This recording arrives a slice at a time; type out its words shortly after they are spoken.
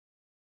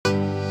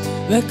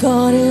We're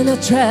caught in a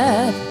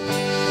trap.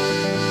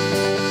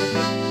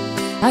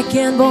 I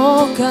can't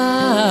walk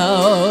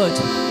out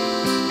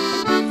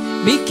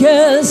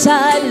because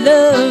I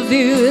love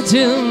you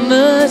too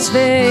much,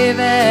 baby.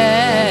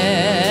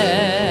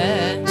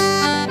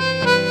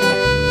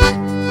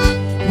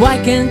 Why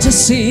can't you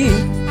see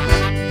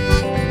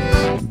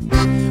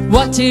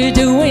what you're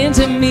doing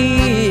to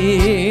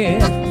me?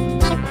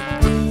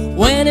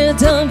 When you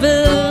don't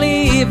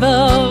believe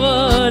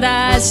what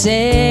I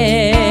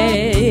say,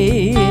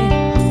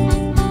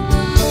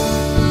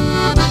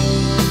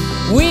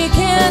 we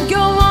can't go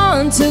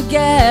on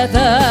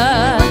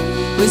together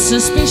with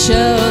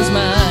suspicious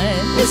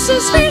mind, with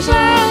suspicious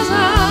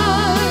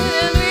mind,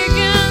 and we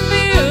can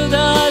build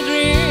our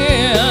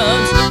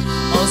dreams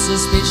on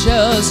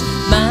suspicious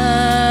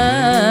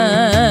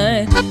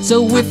mind. So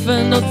if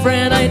an old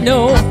friend I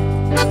know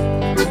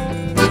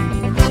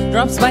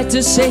drops by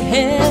to say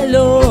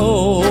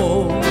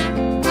hello,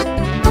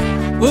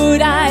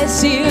 would I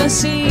still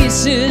see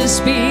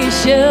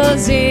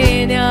suspicious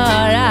in your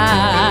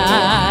eye?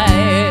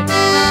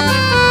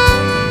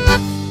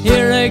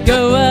 Here I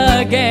go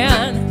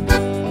again,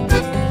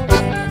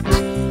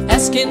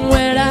 asking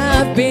where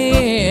I've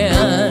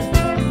been.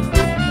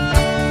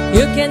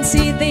 You can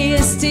see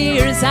these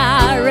tears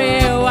are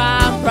real,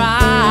 I'm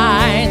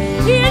crying.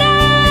 Here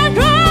I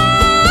cry.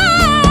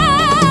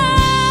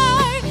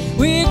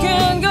 We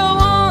can go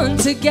on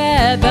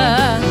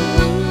together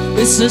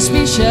with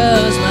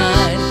suspicious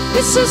mind,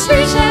 with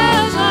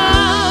suspicious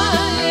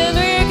mind, and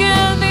we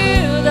can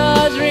build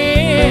our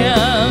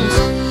dreams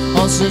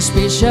on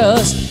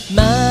suspicious mind.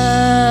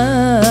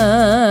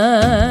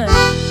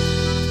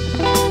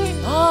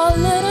 Oh,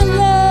 let our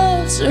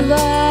love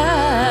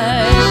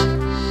survive.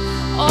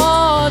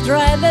 Oh,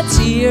 dry the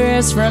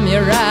tears from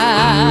your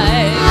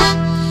eyes.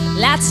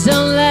 Let's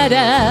don't let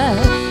a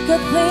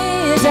good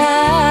thing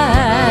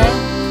die.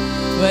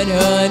 When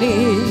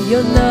honey,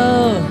 you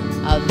know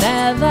I'll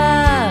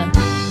never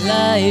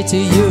lie to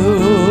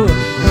you.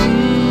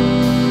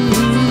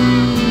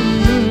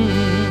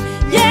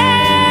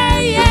 Yeah,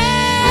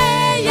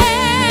 yeah,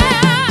 yeah.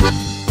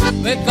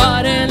 We're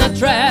caught in a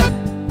trap.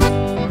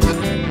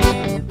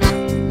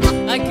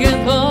 I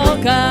can't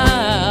walk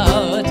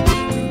out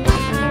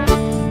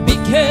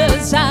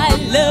because I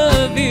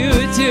love you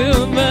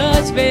too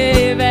much,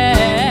 baby.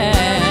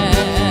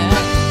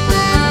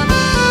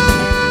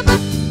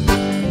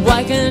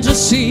 Why can't you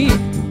see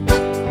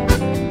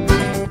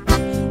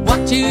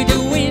what you're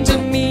doing to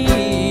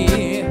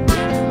me?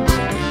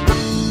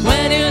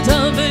 When you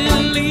don't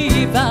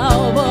believe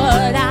all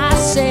what I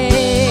say,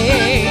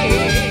 hey!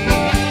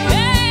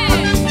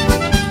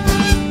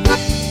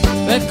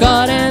 We're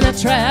caught in a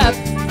trap.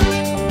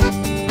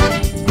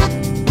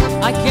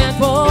 I can't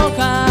walk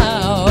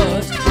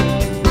out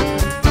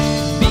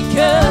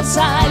because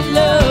I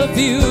love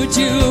you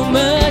too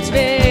much,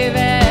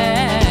 baby.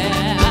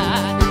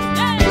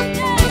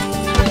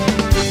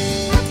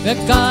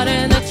 We're caught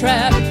in a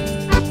trap.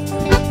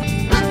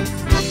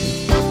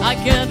 I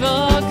can't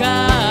walk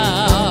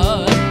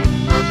out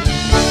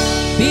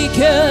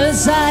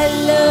because I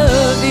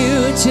love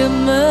you too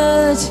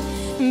much,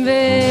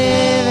 baby.